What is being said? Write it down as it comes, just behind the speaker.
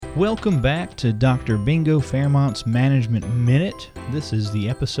Welcome back to Dr. Bingo Fairmont's Management Minute. This is the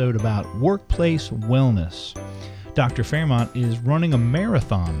episode about workplace wellness. Dr. Fairmont is running a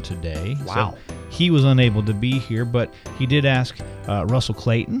marathon today. Wow. So he was unable to be here, but he did ask Russell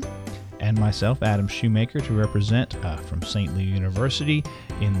Clayton and myself, Adam Shoemaker, to represent from St. Louis University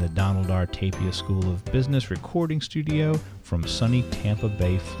in the Donald R. Tapia School of Business recording studio from sunny Tampa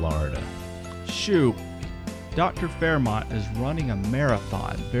Bay, Florida. Shoot. Dr. Fairmont is running a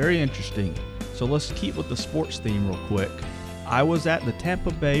marathon. Very interesting. So let's keep with the sports theme real quick. I was at the Tampa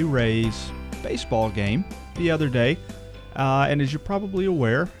Bay Rays baseball game the other day, and as you're probably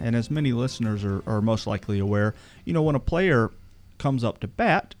aware, and as many listeners are most likely aware, you know, when a player comes up to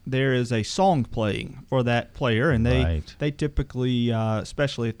bat, there is a song playing for that player, and they typically,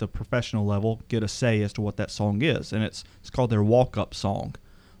 especially at the professional level, get a say as to what that song is, and it's called their walk-up song.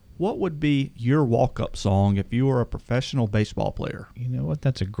 What would be your walk-up song if you were a professional baseball player? You know what?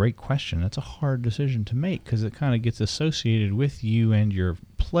 That's a great question. That's a hard decision to make because it kind of gets associated with you and your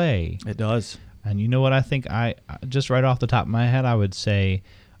play. It does. And you know what? I think just right off the top of my head, I would say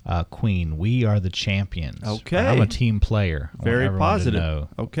Queen, We Are the Champions. Okay. I'm a team player. Very positive.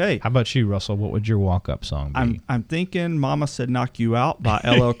 Okay. How about you, Russell? What would your walk-up song be? I'm thinking Mama Said Knock You Out by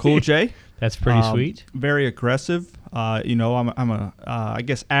LL Cool J. That's pretty sweet. Very aggressive. You know, I'm a I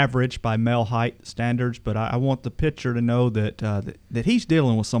guess average by male height standards, but I want the pitcher to know that that he's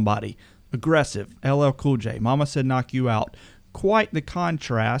dealing with somebody aggressive. LL Cool J. Mama Said Knock You Out. Quite the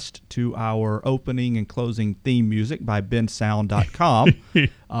contrast to our opening and closing theme music by bensound.com.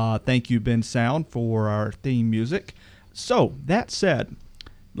 Thank you, Ben Sound, for our theme music. So that said,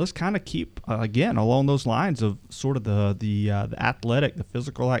 let's kind of keep again along those lines of sort of the athletic, the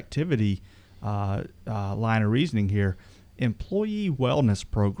physical activity line of reasoning here. Employee wellness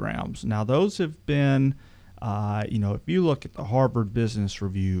programs. Now, those have been, if you look at the Harvard Business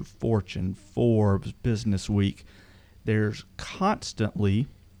Review, Fortune, Forbes, Business Week, there's constantly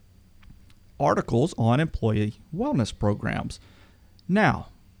articles on employee wellness programs. Now,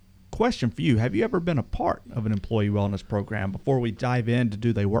 question for you. Have you ever been a part of an employee wellness program before we dive into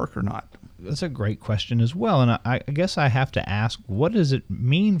do they work or not? That's a great question as well. And I guess I have to ask, what does it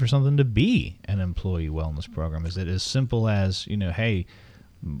mean for something to be an employee wellness program? Is it as simple as, hey,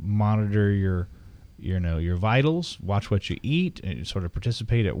 monitor your vitals, watch what you eat, and sort of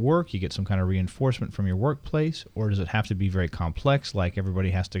participate at work, you get some kind of reinforcement from your workplace? Or does it have to be very complex, like everybody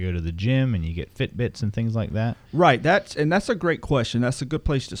has to go to the gym and you get Fitbits and things like that? Right. That's a great question. That's a good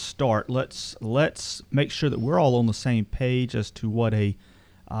place to start. Let's make sure that we're all on the same page as to what a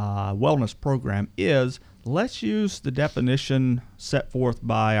wellness program is. Let's use the definition set forth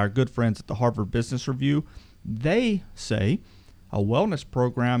by our good friends at the Harvard Business Review. They say a wellness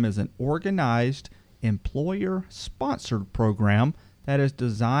program is an organized employer-sponsored program that is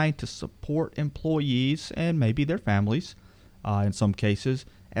designed to support employees and maybe their families, in some cases,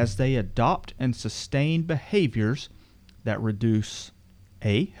 as they adopt and sustain behaviors that reduce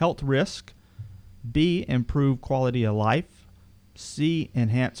A, health risk, B, improve quality of life, C,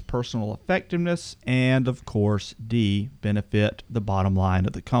 enhance personal effectiveness, and, of course, D, benefit the bottom line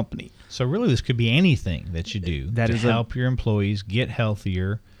of the company. So really this could be anything that you do to help your employees get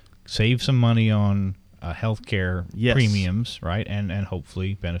healthier, save some money on healthcare premiums, right, and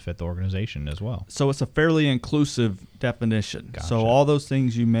hopefully benefit the organization as well. So it's a fairly inclusive definition. Gotcha. So all those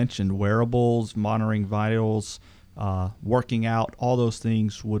things you mentioned, wearables, monitoring vitals, working out, all those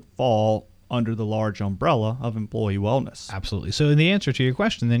things would fall under the large umbrella of employee wellness. Absolutely. So in the answer to your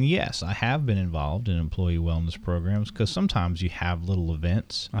question, then yes, I have been involved in employee wellness programs because sometimes you have little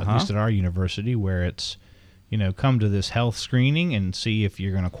events, at least at our university, where it's, come to this health screening and see if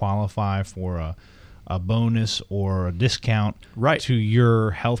you're going to qualify for a bonus or a discount to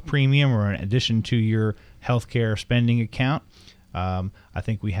your health premium or in addition to your healthcare spending account. I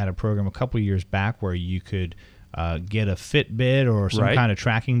think we had a program a couple of years back where you could get a Fitbit or some kind of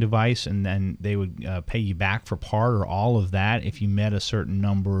tracking device, and then they would pay you back for part or all of that if you met a certain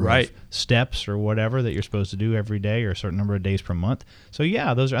number of steps or whatever that you're supposed to do every day or a certain number of days per month. So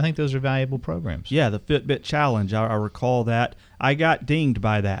yeah, I think those are valuable programs. Yeah, the Fitbit challenge, I recall that. I got dinged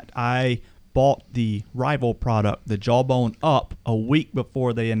by that. I bought the rival product, the Jawbone Up, a week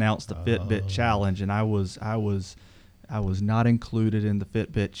before they announced the Fitbit challenge, and I was not included in the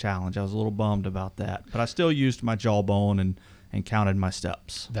Fitbit challenge. I was a little bummed about that, but I still used my Jawbone and counted my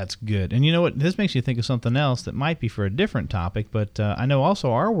steps. That's good. And you know what? This makes you think of something else that might be for a different topic, but I know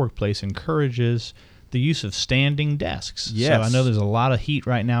also our workplace encourages the use of standing desks. Yes. So I know there's a lot of heat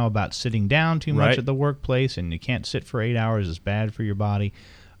right now about sitting down too much at the workplace, and you can't sit for 8 hours. It's bad for your body.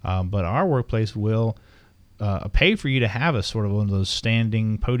 But our workplace will pay for you to have a sort of one of those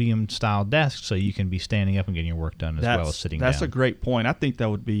standing podium style desks so you can be standing up and getting your work done as well as sitting down. That's a great point. I think that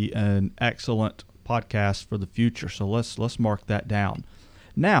would be an excellent podcast for the future. So let's mark that down.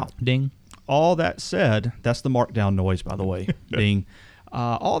 Now, ding. All that said, that's the markdown noise, by the way. Ding.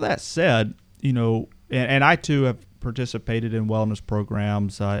 All that said, and I too have participated in wellness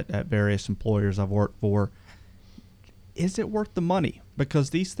programs at various employers I've worked for. Is it worth the money?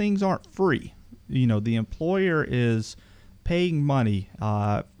 Because these things aren't free. The employer is paying money.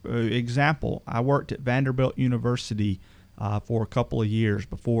 Example, I worked at Vanderbilt University for a couple of years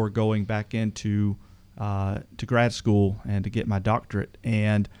before going back into to grad school and to get my doctorate.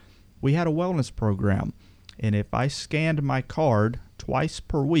 And we had a wellness program. And if I scanned my card twice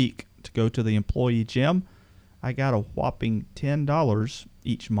per week to go to the employee gym, I got a whopping $10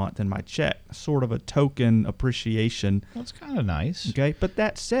 each month in my check, sort of a token appreciation. That's kind of nice. Okay, but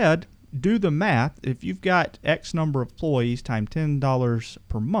that said, do the math. If you've got X number of employees times $10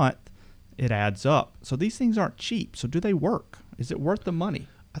 per month, it adds up. So these things aren't cheap. So do they work? Is it worth the money?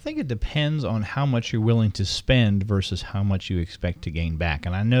 I think it depends on how much you're willing to spend versus how much you expect to gain back.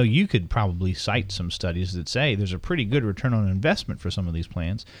 And I know you could probably cite some studies that say there's a pretty good return on investment for some of these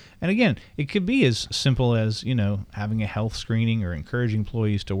plans. And again, it could be as simple as, having a health screening or encouraging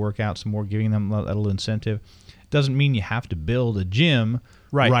employees to work out some more, giving them a little incentive. Doesn't mean you have to build a gym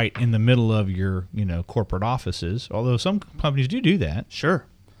right in the middle of your, corporate offices, although some companies do that. Sure.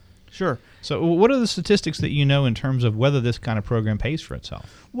 So what are the statistics that you know in terms of whether this kind of program pays for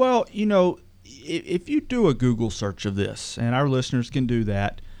itself? Well, if you do a Google search of this, and our listeners can do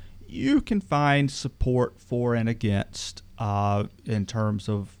that, you can find support for and against in terms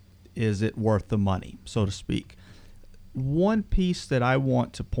of is it worth the money, so to speak. One piece that I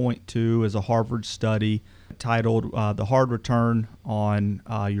want to point to is a Harvard study titled The Hard Return on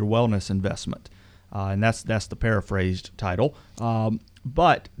Your Wellness Investment. And that's the paraphrased title.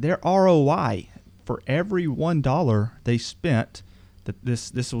 But their ROI for every $1 they spent,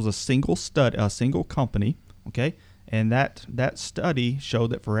 this was a single study, a single company, okay, and that study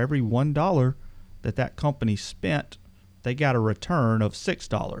showed that for every $1 that company spent, they got a return of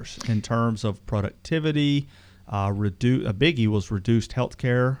 $6 in terms of productivity. A biggie was reduced health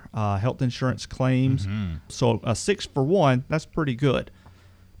insurance claims. Mm-hmm. So a 6 for 1, that's pretty good.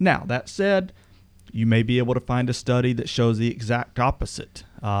 Now that said, you may be able to find a study that shows the exact opposite,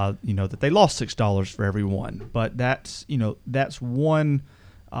 that they lost $6 for every one. But that's one,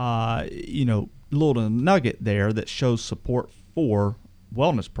 little nugget there that shows support for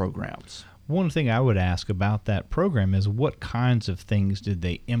wellness programs. One thing I would ask about that program is what kinds of things did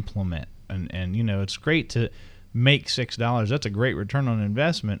they implement? And it's great to make $6. That's a great return on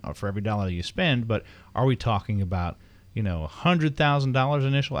investment for every dollar you spend. But are we talking about $100,000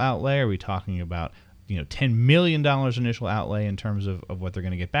 initial outlay? Are we talking about, $10 million initial outlay in terms of what they're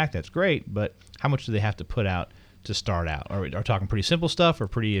going to get back? That's great, but how much do they have to put out to start out? Are we talking pretty simple stuff or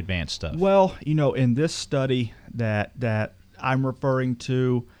pretty advanced stuff? Well, in this study that I'm referring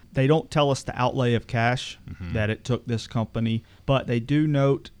to, they don't tell us the outlay of cash that it took this company, but they do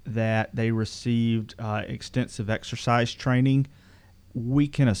note that they received extensive exercise training. We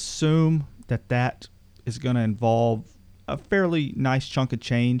can assume that is going to involve a fairly nice chunk of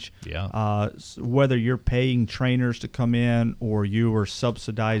change. Yeah. Whether you're paying trainers to come in or you are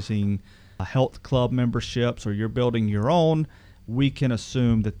subsidizing health club memberships or you're building your own, we can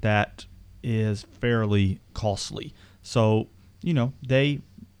assume that is fairly costly. So,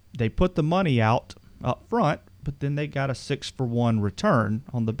 they put the money out up front, but then they got a 6 for 1 return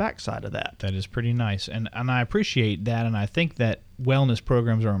on the backside of that. That is pretty nice. And I appreciate that, and I think that wellness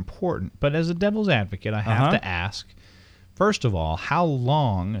programs are important. But as a devil's advocate, I have to ask, first of all, how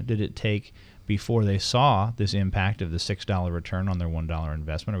long did it take before they saw this impact of the $6 return on their $1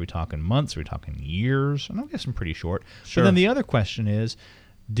 investment? Are we talking months? Are we talking years? And I'm guessing pretty short. Sure. But then the other question is,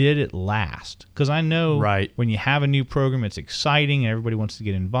 did it last? Because I know when you have a new program, it's exciting and everybody wants to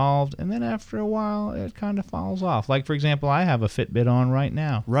get involved, and then after a while, it kind of falls off. Like, for example, I have a Fitbit on right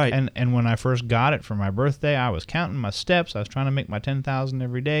now. Right. And when I first got it for my birthday, I was counting my steps. I was trying to make my 10,000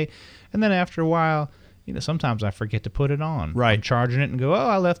 every day. And then after a while, sometimes I forget to put it on. Right. I'm charging it and go,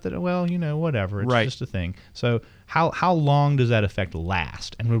 I left it. Well, whatever. It's just a thing. So how long does that effect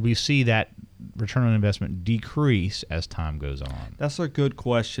last? And would we see that return on investment decrease as time goes on? That's a good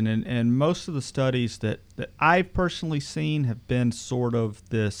question. And most of the studies that I've personally seen have been sort of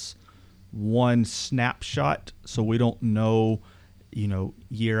this one snapshot. So we don't know,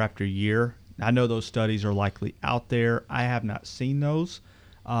 year after year. I know those studies are likely out there. I have not seen those.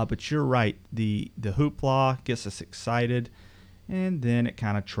 But you're right. The hoopla gets us excited. and then it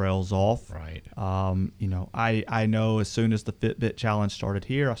kind of trails off. Right. I know as soon as the Fitbit challenge started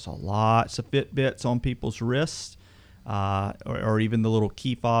here, I saw lots of Fitbits on people's wrists, or even the little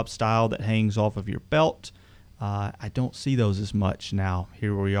key fob style that hangs off of your belt. I don't see those as much now.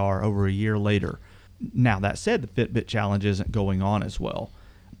 Here we are over a year later. Now, that said, the Fitbit challenge isn't going on as well.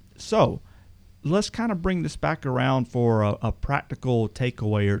 So let's kind of bring this back around for a practical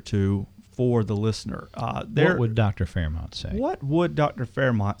takeaway or two for the listener. What would Dr. Fairmont say? What would Dr.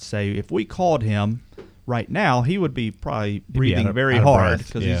 Fairmont say if we called him right now? He would be probably breathing very hard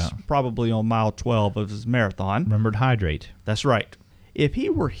because he's probably on mile 12 of his marathon. Remember to hydrate. That's right. If he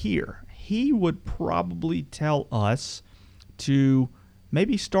were here, he would probably tell us to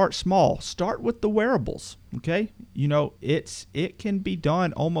maybe start small. Start with the wearables, okay? It can be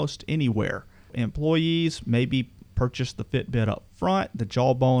done almost anywhere. Employees maybe purchase the Fitbit up front, the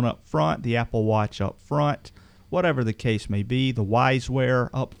Jawbone up front, the Apple Watch up front, whatever the case may be, the WiseWare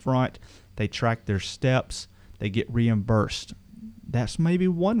up front. They track their steps. They get reimbursed. That's maybe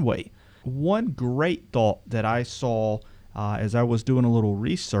one way. One great thought that I saw as I was doing a little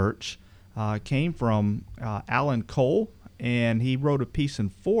research came from Alan Cole, and he wrote a piece in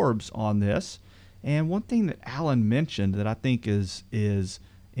Forbes on this. And one thing that Alan mentioned that I think is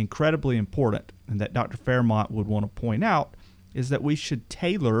incredibly important and that Dr. Fairmont would want to point out is that we should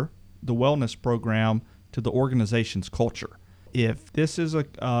tailor the wellness program to the organization's culture. If this is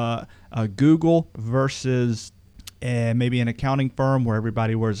a Google versus maybe an accounting firm where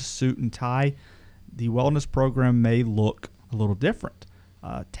everybody wears a suit and tie, the wellness program may look a little different.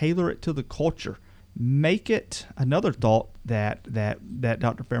 Tailor it to the culture. Make it, another thought that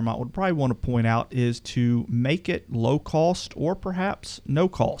Dr. Fairmont would probably want to point out is to make it low cost or perhaps no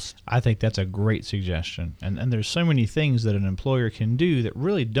cost. I think that's a great suggestion. And there's so many things that an employer can do that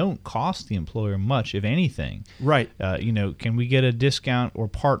really don't cost the employer much, if anything. Right. Can we get a discount or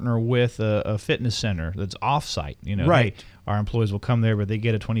partner with a fitness center that's off-site? Right. Hey, our employees will come there, but they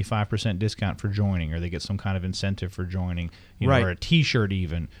get a 25% discount for joining, or they get some kind of incentive for joining, right. or a T-shirt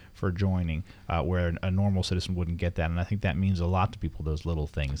even for joining, where a normal citizen wouldn't get that. And I think that means a lot to people, those little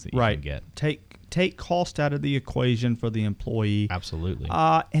things that you right. can get. Take cost out of the equation for the employee. Absolutely.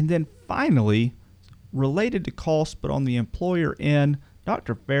 And then finally, related to cost, but on the employer end,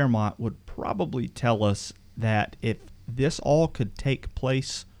 Dr. Fairmont would probably tell us that if this all could take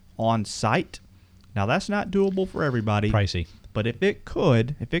place on site, now that's not doable for everybody. Pricey. But if it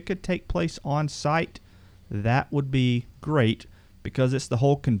could take place on site, that would be great because it's the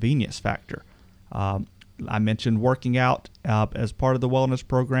whole convenience factor. I mentioned working out as part of the wellness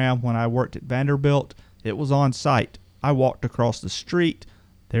program when I worked at Vanderbilt. It was on site. I walked across the street.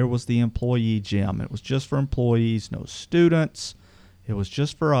 There was the employee gym. It was just for employees, no students. It was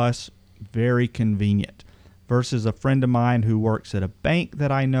just for us. Very convenient. Versus a friend of mine who works at a bank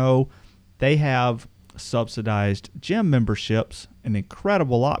that I know, they have subsidized gym memberships, an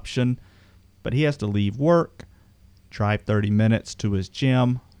incredible option, but he has to leave work, drive 30 minutes to his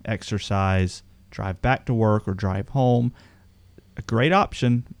gym, exercise, drive back to work or drive home. A great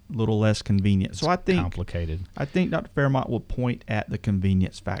option, a little less convenient. So I think complicated. I think Dr. Fairmont will point at the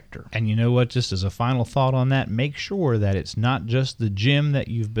convenience factor. And you know what, just as a final thought on that, make sure that it's not just the gym that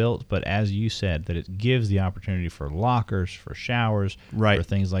you've built, but as you said, that it gives the opportunity for lockers, for showers, right. for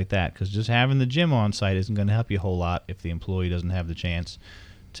things like that. Because just having the gym on site isn't going to help you a whole lot if the employee doesn't have the chance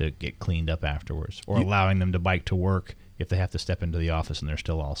to get cleaned up afterwards, or allowing them to bike to work if they have to step into the office and they're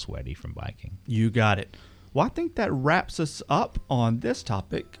still all sweaty from biking. You got it. Well, I think that wraps us up on this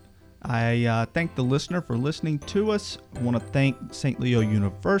topic. I thank the listener for listening to us. I want to thank St. Leo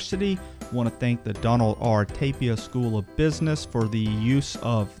University. I want to thank the Donald R. Tapia School of Business for the use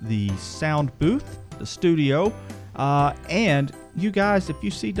of the sound booth, the studio. And you guys, if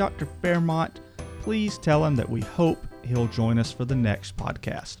you see Dr. Fairmont, please tell him that we hope he'll join us for the next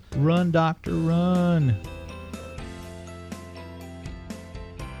podcast. Run, doctor, run.